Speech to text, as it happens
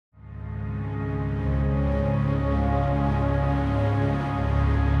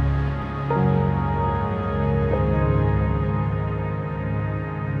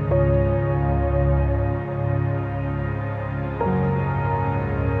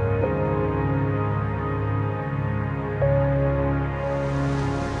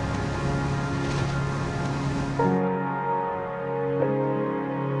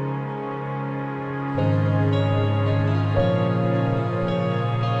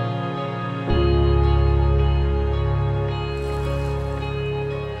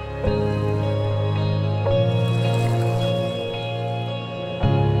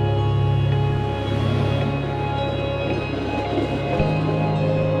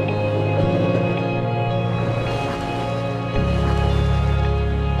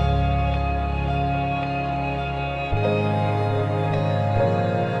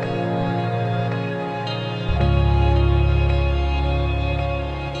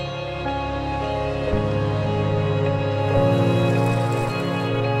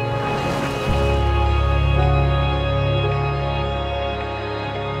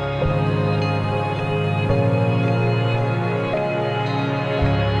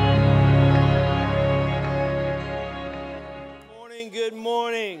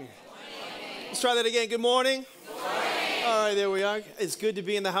Let's try that again. Good morning. Good morning. All right, there we are. It's good to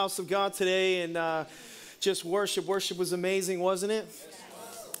be in the house of God today and just worship. Worship was amazing, wasn't it?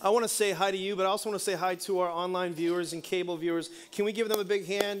 I want to say hi to you, but I also want to say hi to our online viewers and cable viewers. Can we give them a big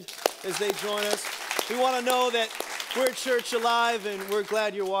hand as they join us? We want to know that we're at Church Alive, and we're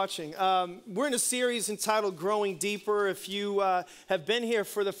glad you're watching. We're in a series entitled Growing Deeper. If you have been here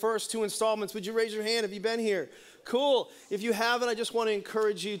for the first two installments, would you raise your hand if you've been here? Cool. If you haven't, I just want to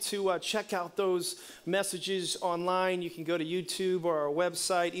encourage you to check out those messages online. You can go to YouTube or our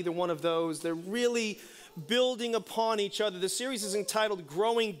website, either one of those. They're really building upon each other. The series is entitled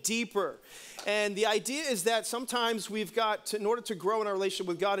Growing Deeper. And the idea is that sometimes we've got to, in order to grow in our relationship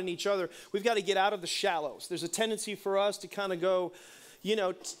with God and each other, we've got to get out of the shallows. There's a tendency for us to kind of go,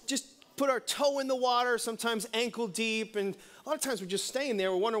 just put our toe in the water, sometimes ankle deep, and a lot of times we're just staying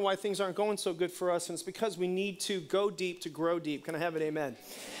there. We're wondering why things aren't going so good for us, and it's because we need to go deep to grow deep. Can I have an amen?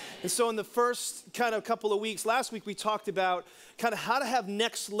 And so in the first kind of couple of weeks, last week we talked about kind of how to have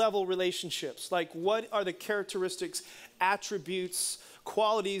next level relationships. Like what are the characteristics, attributes,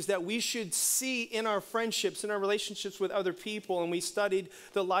 qualities that we should see in our friendships, in our relationships with other people. And we studied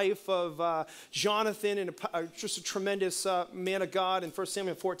the life of Jonathan, and just a tremendous man of God in 1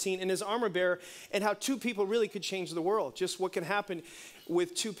 Samuel 14, and his armor bearer, and how two people really could change the world. Just what can happen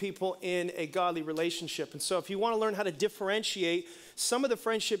with two people in a godly relationship. And so if you want to learn how to differentiate some of the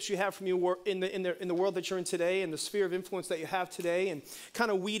friendships you have from you in the world that you're in today and the sphere of influence that you have today, and kind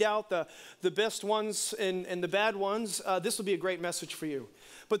of weed out the best ones and the bad ones, this will be a great message for you.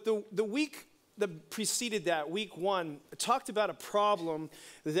 But the week that preceded that, week one, talked about a problem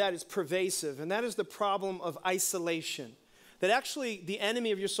that is pervasive, and that is the problem of isolation. That actually the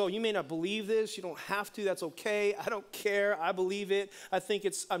enemy of your soul, you may not believe this, you don't have to, that's okay, I don't care, I believe it. I think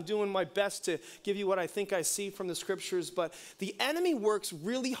I'm doing my best to give you what I think I see from the scriptures, but the enemy works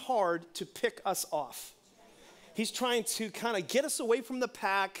really hard to pick us off. He's trying to kind of get us away from the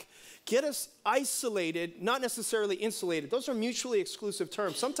pack, get us isolated, not necessarily insulated. Those are mutually exclusive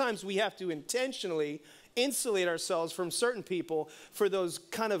terms. Sometimes we have to intentionally insulate ourselves from certain people for those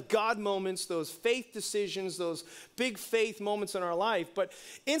kind of God moments, those faith decisions, those big faith moments in our life. But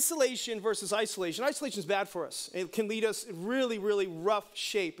insulation versus isolation. Isolation is bad for us. It can lead us in really, really rough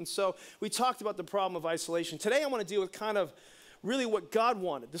shape. And so we talked about the problem of isolation. Today I want to deal with kind of really what God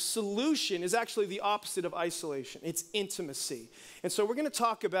wanted. The solution is actually the opposite of isolation. It's intimacy. And so we're going to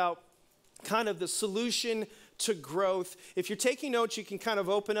talk about kind of the solution to growth. If you're taking notes, you can kind of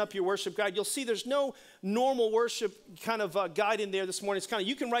open up your worship guide. You'll see there's no normal worship kind of guide in there this morning. It's kind of,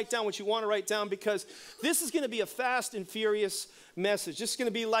 you can write down what you want to write down, because this is going to be a fast and furious message. This is going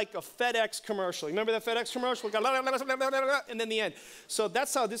to be like a FedEx commercial. You remember that FedEx commercial? And then the end. So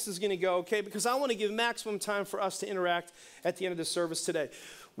that's how this is going to go, okay? Because I want to give maximum time for us to interact at the end of the service today.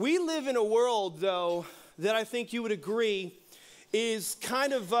 We live in a world, though, that I think you would agree is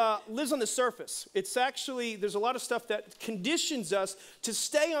kind of lives on the surface. It's actually, there's a lot of stuff that conditions us to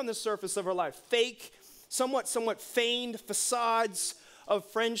stay on the surface of our life. Fake, somewhat feigned facades of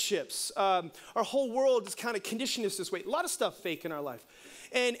friendships. Our whole world is kind of conditioned us this way. A lot of stuff fake in our life.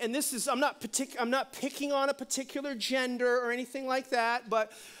 And this is, I'm not picking on a particular gender or anything like that,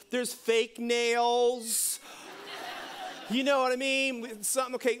 but there's fake nails. You know what I mean?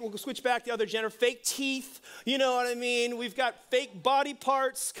 Okay, we'll switch back to the other gender. Fake teeth. You know what I mean? We've got fake body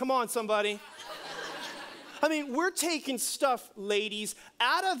parts. Come on, somebody. I mean, we're taking stuff, ladies,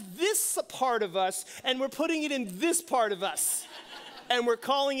 out of this part of us, and we're putting it in this part of us. And we're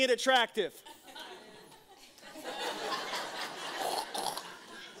calling it attractive.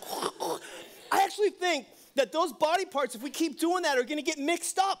 I actually think that those body parts, if we keep doing that, are going to get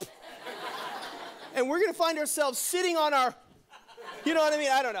mixed up. And we're going to find ourselves sitting on our, you know what I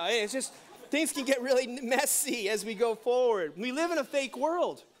mean? I don't know. It's just, things can get really messy as we go forward. We live in a fake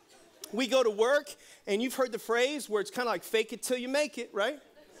world. We go to work, and you've heard the phrase where it's kind of like fake it till you make it, right?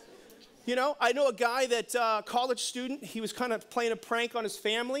 You know, I know a guy that, college student, he was kind of playing a prank on his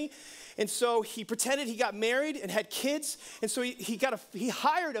family. And so he pretended he got married and had kids. And so he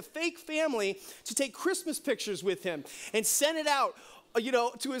hired a fake family to take Christmas pictures with him and send it out,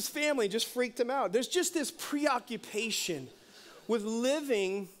 to his family. Just freaked him out. There's just this preoccupation with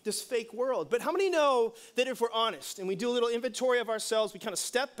living this fake world. But how many know that if we're honest and we do a little inventory of ourselves, we kind of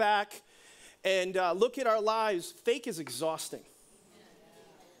step back and look at our lives, fake is exhausting.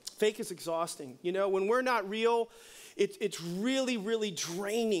 Fake is exhausting. When we're not real, it's really, really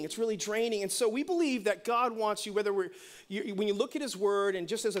draining. It's really draining. And so we believe that God wants you, when you look at his word and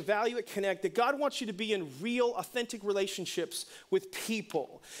just as a value at Connect, that God wants you to be in real, authentic relationships with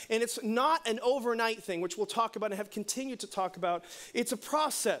people. And it's not an overnight thing, which we'll talk about and have continued to talk about. It's a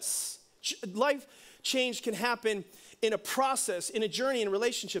process. life change can happen in a process, in a journey, in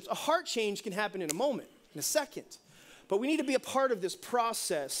relationships. A heart change can happen in a moment, in a second. But we need to be a part of this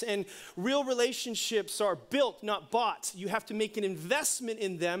process. And real relationships are built, not bought. You have to make an investment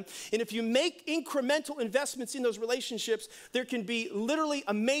in them. And if you make incremental investments in those relationships, there can be literally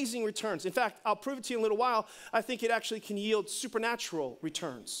amazing returns. In fact, I'll prove it to you in a little while. I think it actually can yield supernatural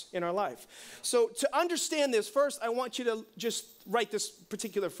returns in our life. So to understand this, first, I want you to just write this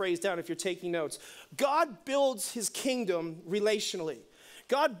particular phrase down if you're taking notes. God builds his kingdom relationally.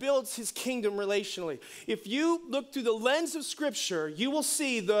 God builds his kingdom relationally. If you look through the lens of Scripture, you will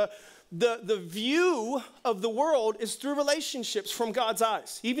see the view of the world is through relationships from God's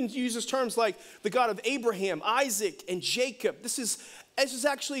eyes. He even uses terms like the God of Abraham, Isaac, and Jacob. This is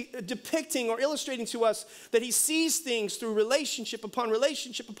actually depicting or illustrating to us that he sees things through relationship upon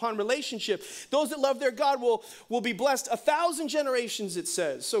relationship upon relationship. Those that love their God will be blessed 1,000 generations, it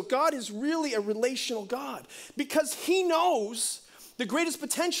says. So God is really a relational God because he knows the greatest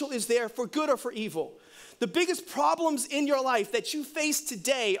potential is there for good or for evil. The biggest problems in your life that you face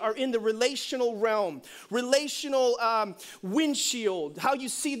today are in the relational realm, relational windshield, how you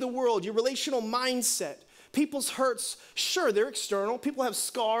see the world, your relational mindset. People's hurts, sure, they're external. People have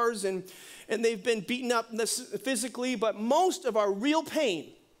scars and they've been beaten up physically, but most of our real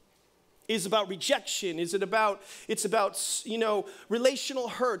pain is about rejection. It's about relational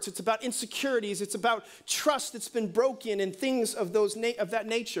hurts. It's about insecurities. It's about trust that's been broken and things of that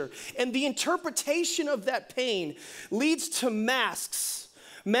nature. And the interpretation of that pain leads to masks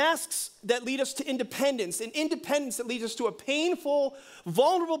that lead us to independence, and independence that leads us to a painful,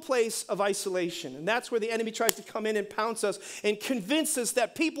 vulnerable place of isolation. And that's where the enemy tries to come in and pounce us and convince us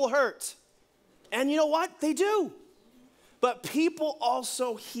that people hurt. And you know what? They do. But people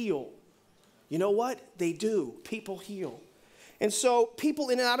also heal. You know what? They do. People heal. And so people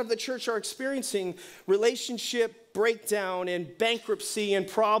in and out of the church are experiencing relationship breakdown and bankruptcy and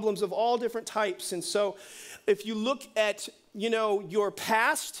problems of all different types. And so if you look at, your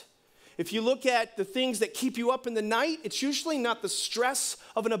past, if you look at the things that keep you up in the night, it's usually not the stress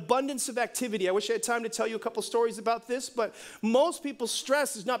of an abundance of activity. I wish I had time to tell you a couple stories about this, but most people's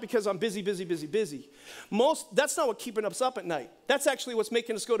stress is not because I'm busy, busy, busy, busy. That's not what's keeping us up at night. That's actually what's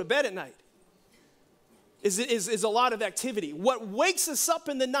making us go to bed at night. Is a lot of activity. What wakes us up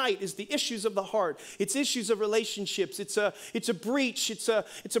in the night is the issues of the heart. It's issues of relationships. It's a breach. It's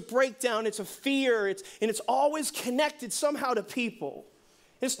a breakdown. It's a fear. And it's always connected somehow to people.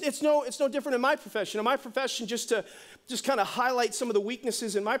 It's no different in my profession. In my profession, just kind of highlight some of the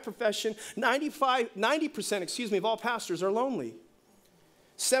weaknesses in my profession, 90% of all pastors are lonely.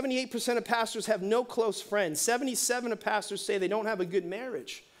 78% of pastors have no close friends. 77% of pastors say they don't have a good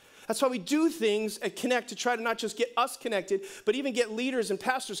marriage. That's why we do things at Connect to try to not just get us connected, but even get leaders and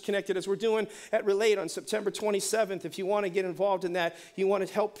pastors connected as we're doing at Relate on September 27th. If you want to get involved in that, you want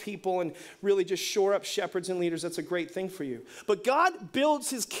to help people and really just shore up shepherds and leaders, that's a great thing for you. But God builds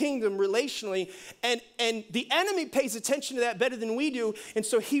his kingdom relationally, and the enemy pays attention to that better than we do, and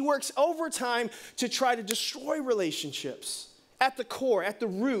so he works overtime to try to destroy relationships at the core, at the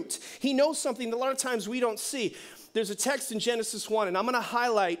root. He knows something that a lot of times we don't see. There's a text in Genesis 1, and I'm going to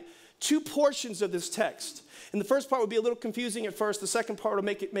highlight two portions of this text. And the first part will be a little confusing at first. The second part will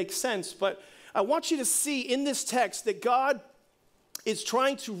make it make sense. But I want you to see in this text that God is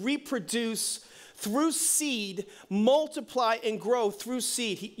trying to reproduce through seed, multiply and grow through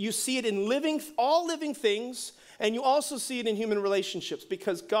seed. You see it in all living things, and you also see it in human relationships,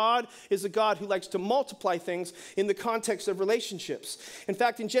 because God is a God who likes to multiply things in the context of relationships. In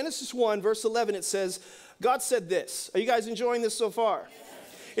fact, in Genesis 1, verse 11, it says, God said this. Are you guys enjoying this so far?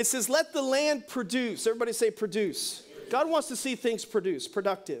 It says, let the land produce. Everybody say produce. God wants to see things produce,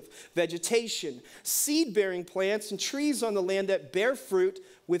 productive, vegetation, seed-bearing plants, and trees on the land that bear fruit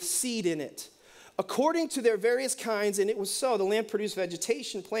with seed in it, according to their various kinds. And it was so. The land produced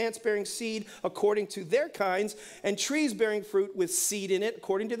vegetation, plants bearing seed according to their kinds, and trees bearing fruit with seed in it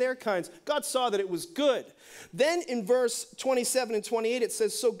according to their kinds. God saw that it was good. Then in verse 27 and 28, it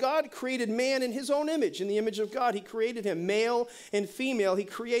says, so God created man in his own image. In the image of God, he created him. Male and female, he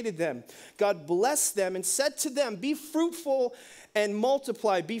created them. God blessed them and said to them, be fruitful and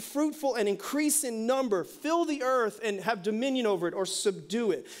multiply. Be fruitful and increase in number. Fill the earth and have dominion over it, or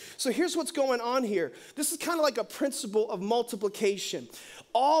subdue it. So here's what's going on here. This is kind of like a principle of multiplication.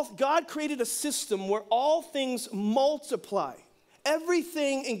 God created a system where all things multiply.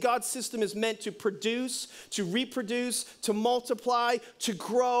 Everything in God's system is meant to produce, to reproduce, to multiply, to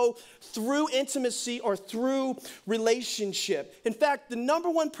grow through intimacy or through relationship. In fact, the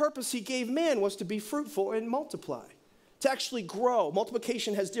number one purpose he gave man was to be fruitful and multiply. to actually grow.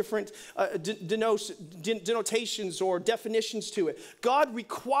 Multiplication has different denotations or definitions to it. God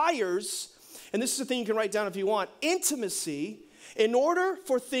requires, and this is the thing you can write down if you want, intimacy in order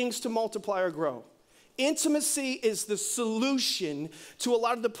for things to multiply or grow. Intimacy is the solution to a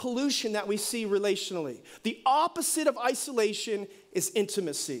lot of the pollution that we see relationally. The opposite of isolation is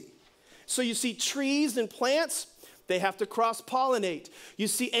intimacy. So you see trees and plants, they have to cross-pollinate. You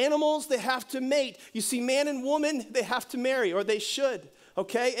see animals, they have to mate. You see man and woman, they have to marry, or they should,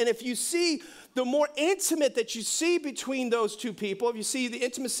 okay? And if you see the more intimate that you see between those two people, if you see the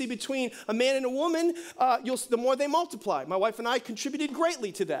intimacy between a man and a woman, the more they multiply. My wife and I contributed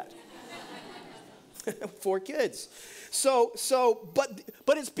greatly to that. 4 kids.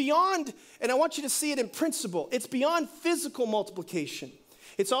 But it's beyond, and I want you to see it in principle, it's beyond physical multiplication.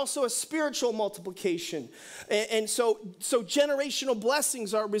 It's also a spiritual multiplication. And so generational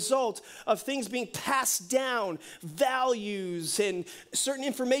blessings are a result of things being passed down, values and certain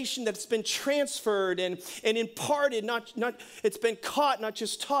information that's been transferred and imparted, it's been caught, not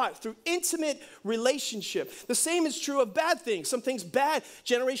just taught, through intimate relationship. The same is true of bad things. Some things bad,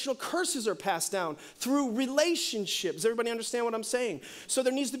 generational curses are passed down through relationships. Does everybody understand what I'm saying? So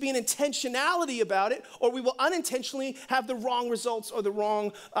there needs to be an intentionality about it, or we will unintentionally have the wrong results or the wrong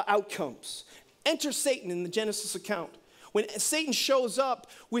outcomes. Enter Satan in the Genesis account. When Satan shows up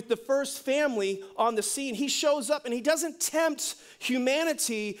with the first family on the scene, he shows up and he doesn't tempt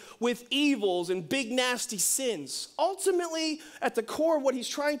humanity with evils and big nasty sins. Ultimately, at the core, what he's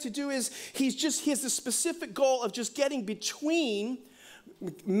trying to do is he has the specific goal of just getting between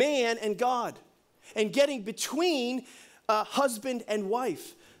man and God and getting between husband and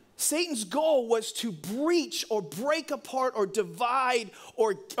wife. Satan's goal was to breach or break apart or divide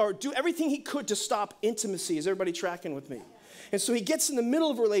or do everything he could to stop intimacy. Is everybody tracking with me? And so he gets in the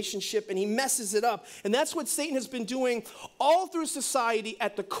middle of a relationship and he messes it up. And that's what Satan has been doing all through society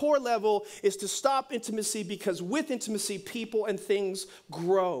at the core level, is to stop intimacy, because with intimacy, people and things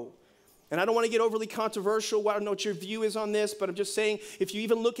grow. And I don't want to get overly controversial. I don't know what your view is on this, but I'm just saying, if you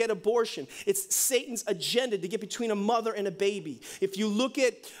even look at abortion, it's Satan's agenda to get between a mother and a baby. If you look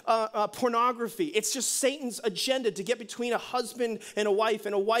at pornography, it's just Satan's agenda to get between a husband and a wife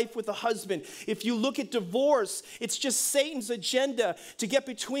with a husband. If you look at divorce, it's just Satan's agenda to get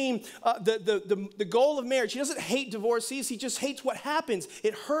between the goal of marriage. He doesn't hate divorcees. He just hates what happens.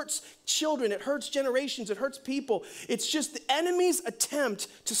 It hurts children. It hurts generations. It hurts people. It's just the enemy's attempt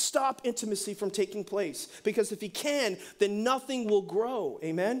to stop intimacy from taking place, because if he can, then nothing will grow.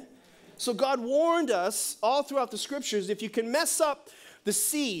 Amen? So God warned us all throughout the scriptures, if you can mess up the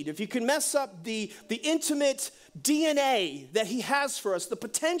seed, if you can mess up the intimate DNA that he has for us, the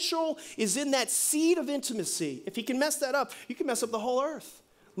potential is in that seed of intimacy. If he can mess that up, you can mess up the whole earth.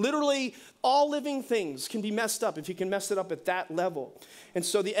 Literally, all living things can be messed up if you can mess it up at that level. And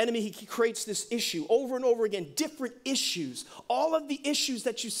so the enemy, he creates this issue over and over again, different issues. All of the issues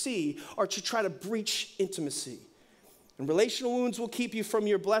that you see are to try to breach intimacy. And relational wounds will keep you from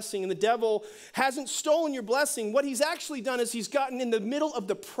your blessing. And the devil hasn't stolen your blessing. What he's actually done is he's gotten in the middle of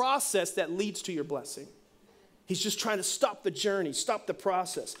the process that leads to your blessing. He's just trying to stop the journey, stop the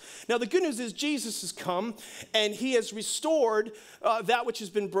process. Now, the good news is Jesus has come and he has restored that which has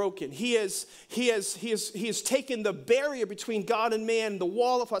been broken. He has taken the barrier between God and man, the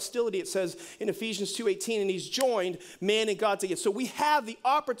wall of hostility, it says in Ephesians 2:18, and he's joined man and God together. So we have the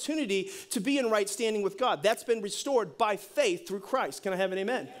opportunity to be in right standing with God. That's been restored by faith through Christ. Can I have an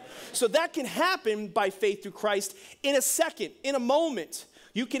amen? So that can happen by faith through Christ in a second, in a moment.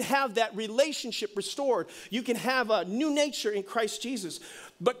 You can have that relationship restored. You can have a new nature in Christ Jesus.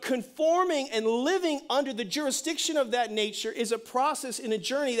 But conforming and living under the jurisdiction of that nature is a process in a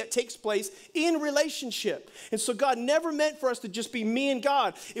journey that takes place in relationship. And so God never meant for us to just be me and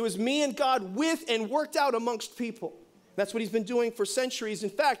God. It was me and God with and worked out amongst people. That's what he's been doing for centuries. In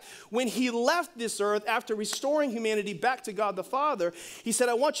fact, when he left this earth after restoring humanity back to God the Father, he said,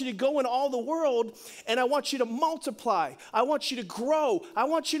 I want you to go in all the world and I want you to multiply. I want you to grow. I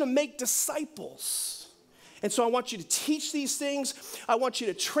want you to make disciples. And so I want you to teach these things. I want you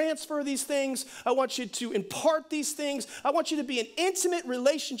to transfer these things. I want you to impart these things. I want you to be in intimate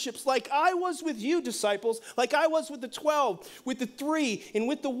relationships like I was with you, disciples, like I was with the 12, with the 3, and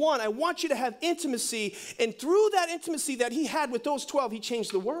with the 1. I want you to have intimacy. And through that intimacy that he had with those 12, he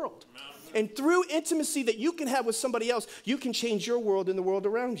changed the world. And through intimacy that you can have with somebody else, you can change your world and the world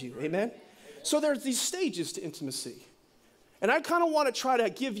around you. Amen? So there's these stages to intimacy. And I kind of want to try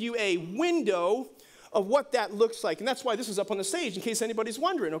to give you a window of what that looks like. And that's why this is up on the stage, in case anybody's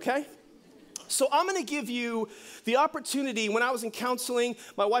wondering, okay? So I'm going to give you the opportunity. When I was in counseling,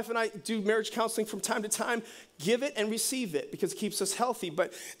 my wife and I do marriage counseling from time to time. Give it and receive it because it keeps us healthy.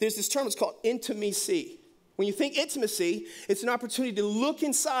 But there's this term, it's called intimacy. When you think intimacy, it's an opportunity to look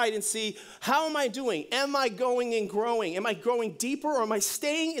inside and see, how am I doing? Am I going and growing? Am I growing deeper, or am I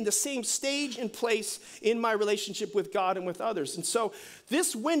staying in the same stage and place in my relationship with God and with others? And so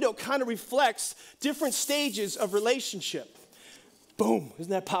this window kind of reflects different stages of relationship. Boom,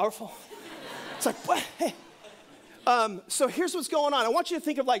 isn't that powerful? It's like, what? Hey. So here's what's going on. I want you to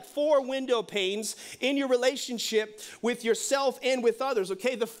think of like 4 window panes in your relationship with yourself and with others,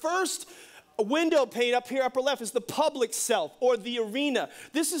 okay? The first window pane up here, upper left, is the public self or the arena.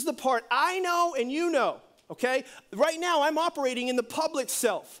 This is the part I know and you know, okay? Right now, I'm operating in the public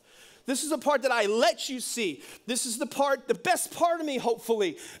self. This is the part that I let you see. This is the part, the best part of me,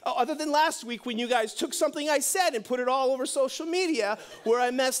 hopefully. Other than last week when you guys took something I said and put it all over social media where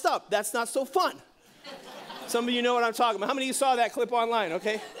I messed up. That's not so fun. Some of you know what I'm talking about. How many of you saw that clip online,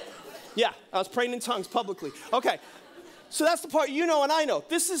 okay? Yeah, I was praying in tongues publicly. Okay. So that's the part you know and I know.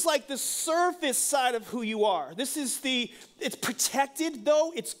 This is like the surface side of who you are. It's protected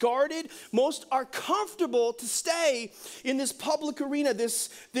though, it's guarded. Most are comfortable to stay in this public arena, this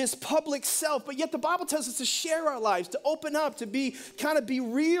public self, but yet the Bible tells us to share our lives, to open up, to be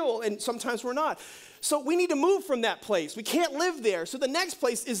real, and sometimes we're not. So we need to move from that place. We can't live there. So the next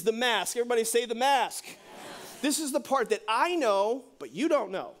place is the mask. Everybody say the mask. This is the part that I know, but you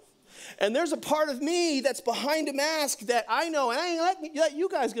don't know. And there's a part of me that's behind a mask that I know, and I ain't let you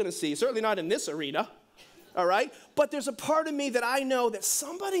guys gonna see, certainly not in this arena, all right? But there's a part of me that I know that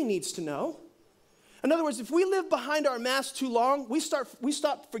somebody needs to know. In other words, if we live behind our mask too long, we start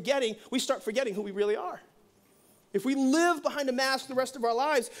forgetting who we really are. If we live behind a mask the rest of our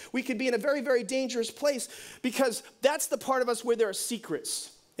lives, we could be in a very, very dangerous place, because that's the part of us where there are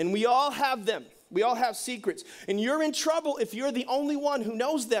secrets, and we all have them. We all have secrets, and you're in trouble if you're the only one who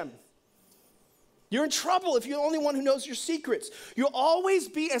knows them. You're in trouble if you're the only one who knows your secrets. You'll always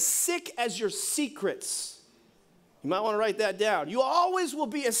be as sick as your secrets. You might want to write that down. You always will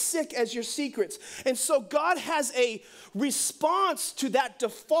be as sick as your secrets. And so God has a response to that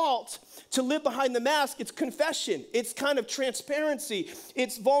default to live behind the mask. It's confession. It's kind of transparency.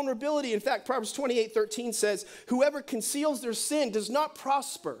 It's vulnerability. In fact, Proverbs 28:13 says, whoever conceals their sin does not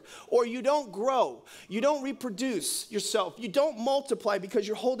prosper, or you don't grow. You don't reproduce yourself. You don't multiply because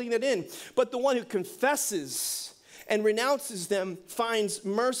you're holding it in. But the one who confesses and renounces them finds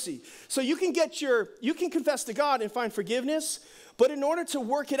mercy. So you can confess to God and find forgiveness, but in order to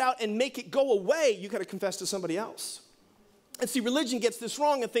work it out and make it go away, you got to confess to somebody else. And see, religion gets this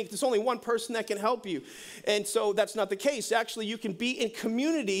wrong and thinks there's only one person that can help you. And so that's not the case. Actually, you can be in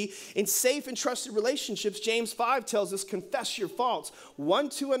community, in safe and trusted relationships. James 5 tells us, confess your faults one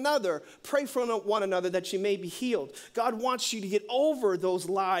to another. Pray for one another that you may be healed. God wants you to get over those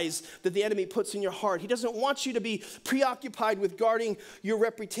lies that the enemy puts in your heart. He doesn't want you to be preoccupied with guarding your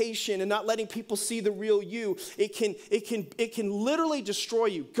reputation and not letting people see the real you. It can literally destroy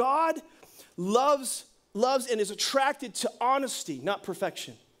you. God loves and is attracted to honesty, not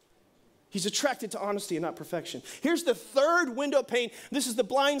perfection. He's attracted to honesty and not perfection. Here's the third window pane. This is the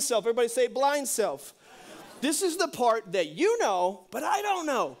blind self. Everybody say blind self. This is the part that you know, but I don't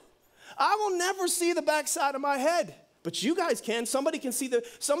know. I will never see the backside of my head, but you guys can. Somebody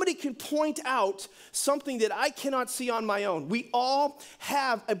can point out something that I cannot see on my own. We all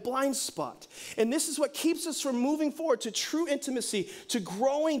have a blind spot. And this is what keeps us from moving forward to true intimacy, to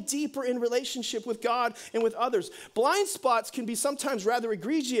growing deeper in relationship with God and with others. Blind spots can be sometimes rather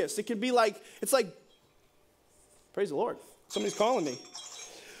egregious. It can be like, praise the Lord, somebody's calling me.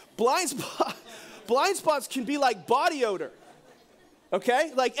 Blind spots can be like body odor,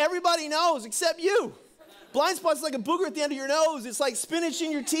 okay? Like everybody knows except you. Blind spot's like a booger at the end of your nose. It's like spinach in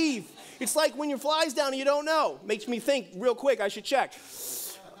your teeth. It's like when your fly's down and you don't know. Makes me think real quick, I should check.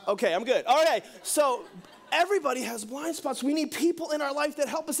 Okay, I'm good. All right, so everybody has blind spots. We need people in our life that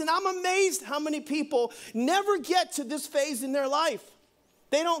help us. And I'm amazed how many people never get to this phase in their life.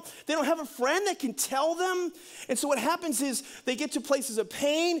 They don't have a friend that can tell them. And so what happens is they get to places of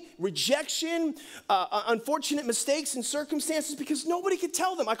pain, rejection, unfortunate mistakes and circumstances because nobody can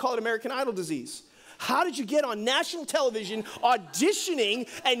tell them. I call it American Idol disease. How did you get on national television auditioning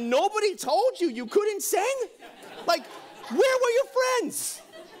and nobody told you you couldn't sing? Like, where were your friends?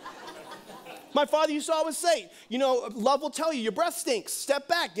 My father used to always say, love will tell you, your breath stinks. Step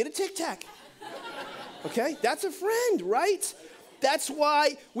back, get a Tic Tac. Okay, that's a friend, right? That's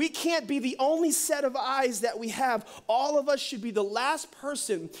why we can't be the only set of eyes that we have. All of us should be the last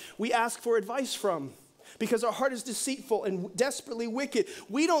person we ask for advice from. because our heart is deceitful and desperately wicked.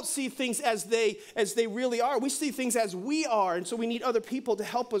 We don't see things as they really are. We see things as we are, and so we need other people to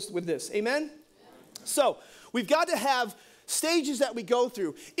help us with this. Amen? So we've got to have stages that we go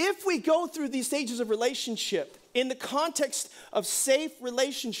through. If we go through these stages of relationship in the context of safe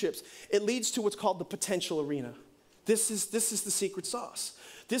relationships, it leads to what's called the potential arena. This is the secret sauce.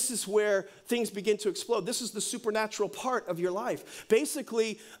 This is where things begin to explode. This is the supernatural part of your life.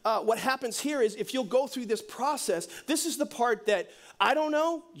 Basically, what happens here is if you'll go through this process, this is the part that I don't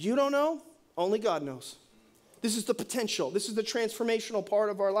know, you don't know, only God knows. This is the potential. This is the transformational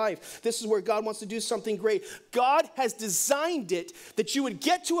part of our life. This is where God wants to do something great. God has designed it that you would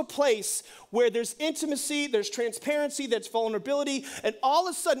get to a place where there's intimacy, there's transparency, there's vulnerability, and all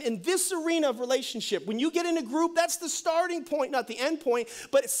of a sudden in this arena of relationship, when you get in a group, that's the starting point, not the end point,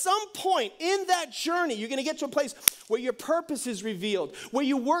 but at some point in that journey, you're going to get to a place where your purpose is revealed, where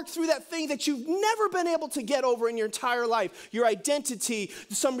you work through that thing that you've never been able to get over in your entire life, your identity,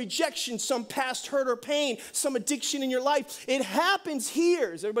 some rejection, some past hurt or pain, some addiction in your life. It happens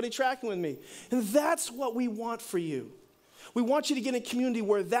here. Is everybody tracking with me? And that's what we want for you. We want you to get in a community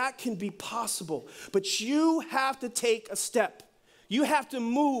where that can be possible. But you have to take a step. You have to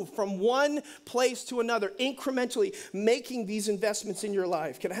move from one place to another, incrementally making these investments in your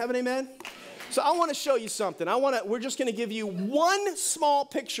life. Can I have an amen? So I want to show you something. We're just going to give you one small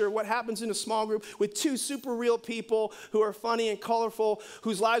picture of what happens in a small group with two super real people who are funny and colorful,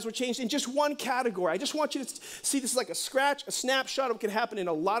 whose lives were changed in just one category. I just want you to see this is like a snapshot of what can happen in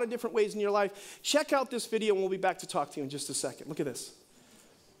a lot of different ways in your life. Check out this video and we'll be back to talk to you in just a second. Look at this.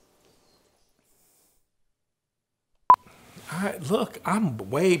 All right, look, I'm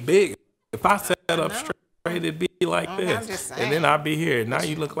way big. If I set up straight, it'd be like this, and then I'd be here. Now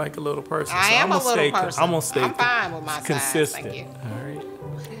you look like a little person. I am a little person. I'm gonna stay I'm fine with my consistent. size. Thank you. All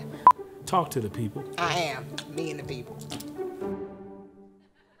right. Talk to the people. I am me and the people.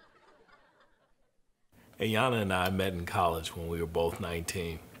 Ayanna and I met in college when we were both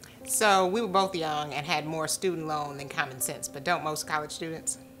 19. So we were both young and had more student loan than common sense, but don't most college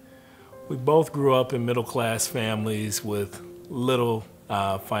students? We both grew up in middle-class families with little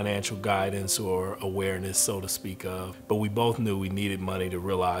financial guidance or awareness, so to speak of. But we both knew we needed money to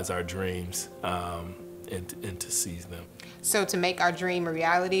realize our dreams and to seize them. So to make our dream a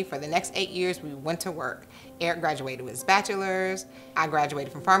reality, for the next 8 years, we went to work. Eric graduated with his bachelor's. I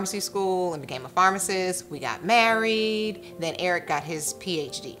graduated from pharmacy school and became a pharmacist. We got married. Then Eric got his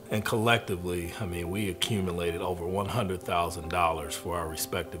PhD. And collectively, I mean, we accumulated over $100,000 for our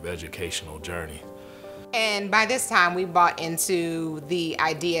respective educational journey. And by this time, we bought into the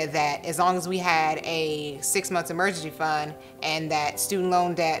idea that as long as we had a 6 months emergency fund and that student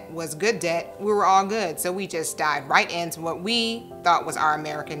loan debt was good debt, we were all good. So we just dived right into what we thought was our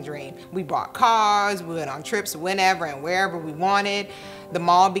American dream. We bought cars, we went on trips whenever and wherever we wanted. The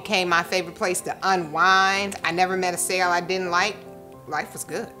mall became my favorite place to unwind. I never met a sale I didn't like. Life was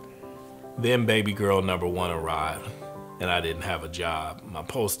good. Then baby girl number 1 arrived, and I didn't have a job. My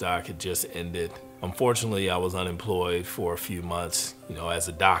postdoc had just ended. Unfortunately, I was unemployed for a few months, as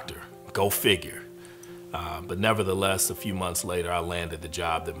a doctor. Go figure. But nevertheless, a few months later, I landed the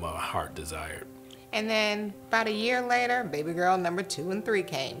job that my heart desired. And then about a year later, baby girl number 2 and 3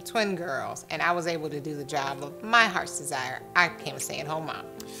 came, twin girls, and I was able to do the job of my heart's desire. I became a stay-at-home mom.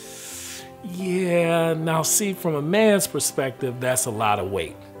 Yeah, now see, from a man's perspective, that's a lot of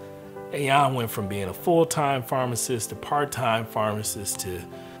weight. Ayan went from being a full-time pharmacist to part-time pharmacist to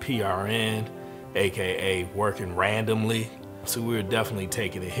PRN, AKA working randomly. So we were definitely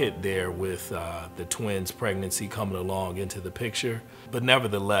taking a hit there with the twins' pregnancy coming along into the picture. But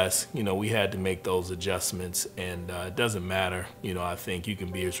nevertheless, we had to make those adjustments, and it doesn't matter. I think you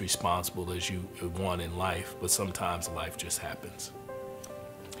can be as responsible as you want in life, but sometimes life just happens.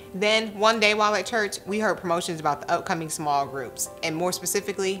 Then one day while at church, we heard promotions about the upcoming small groups, and more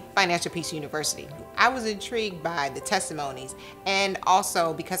specifically, Financial Peace University. I was intrigued by the testimonies, and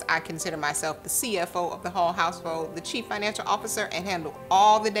also because I consider myself the CFO of the Hall household, the chief financial officer, and handle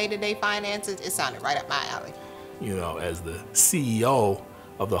all the day-to-day finances, it sounded right up my alley. As the CEO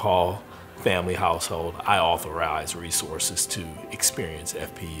of the Hall family household, I authorize resources to experience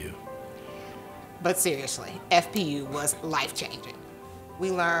FPU. But seriously, FPU was life-changing. We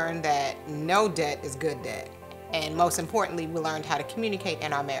learned that no debt is good debt. And most importantly, we learned how to communicate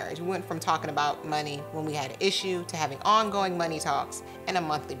in our marriage. We went from talking about money when we had an issue to having ongoing money talks and a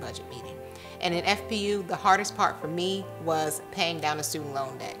monthly budget meeting. And in FPU, the hardest part for me was paying down the student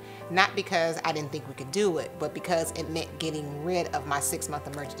loan debt. not because I didn't think we could do it, but because it meant getting rid of my 6-month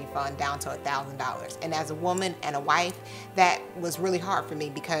emergency fund down to $1,000. And as a woman and a wife, that was really hard for me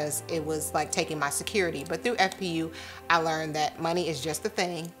because it was like taking my security. But through FPU, I learned that money is just a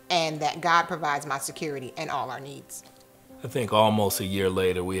thing and that God provides my security and all our needs. I think almost a year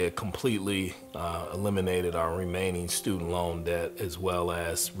later, we had completely eliminated our remaining student loan debt, as well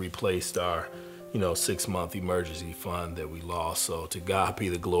as replaced our 6-month emergency fund that we lost. So to God be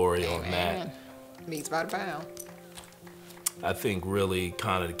the glory on that. Meats by the pound. I think really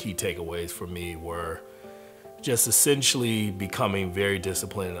kind of the key takeaways for me were just essentially becoming very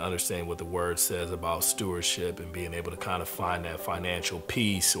disciplined and understanding what the word says about stewardship and being able to kind of find that financial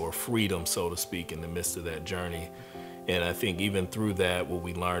peace or freedom, so to speak, in the midst of that journey. And I think even through that, what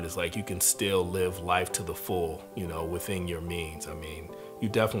we learned is like you can still live life to the full, within your means. I mean, you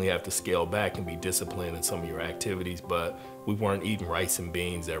definitely have to scale back and be disciplined in some of your activities, but we weren't eating rice and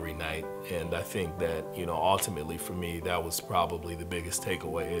beans every night. And I think that, ultimately for me, that was probably the biggest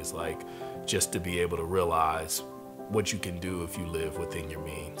takeaway, is like just to be able to realize what you can do if you live within your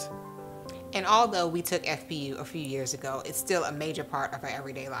means. And although we took FPU a few years ago, it's still a major part of our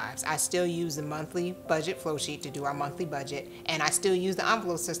everyday lives. I still use the monthly budget flow sheet to do our monthly budget, and I still use the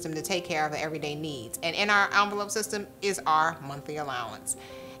envelope system to take care of the everyday needs. And in our envelope system is our monthly allowance.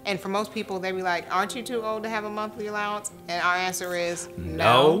 And for most people, they be like, aren't you too old to have a monthly allowance? And our answer is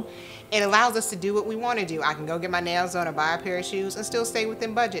no. It allows us to do what we want to do. I can go get my nails done or buy a pair of shoes and still stay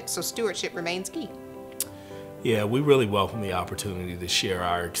within budget, so stewardship remains key. Yeah, we really welcome the opportunity to share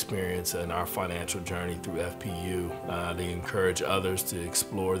our experience and our financial journey through FPU, to encourage others to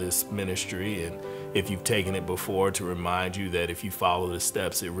explore this ministry, and if you've taken it before, to remind you that if you follow the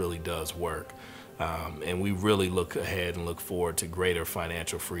steps, it really does work. And we really look ahead and look forward to greater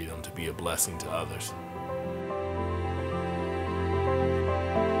financial freedom to be a blessing to others.